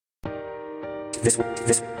This world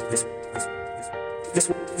is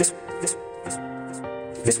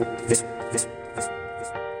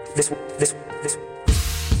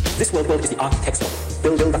the architect's model,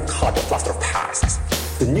 building the cardboard plaster of Paris.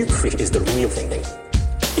 The new creation is the real thing.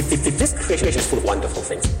 If this creation is full of wonderful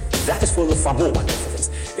things, that is full of far more wonderful things.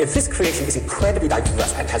 If this creation is incredibly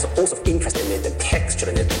diverse and has all sorts of interest in it, and texture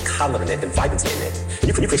in it, and color in it, and vibrancy in it, the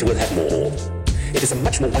new creation will have more. It is a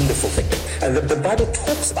much more wonderful thing. And the Bible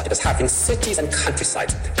talks about it as having cities and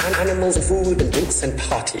countrysides, and animals and food and drinks and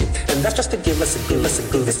party. And that's just to give us a good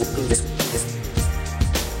This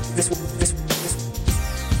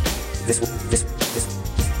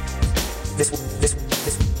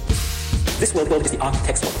world is the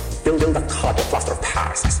architect's model, building the cardboard plaster of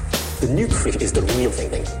Paris. The new creation is the real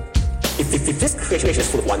thing. If this creation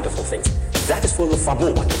is full of wonderful things, that is full of far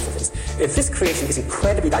more wonderful things. If this creation is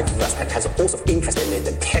incredibly diverse and has all sorts of interest in it,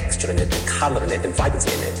 and texture in it, and color in it, and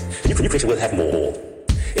vibrancy in it, the new creation will have more.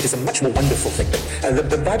 It is a much more wonderful thing. And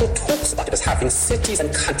the Bible talks about it as having cities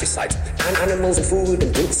and countrysides, and animals and food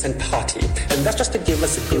and drinks and party. And that's just to give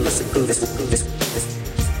us a good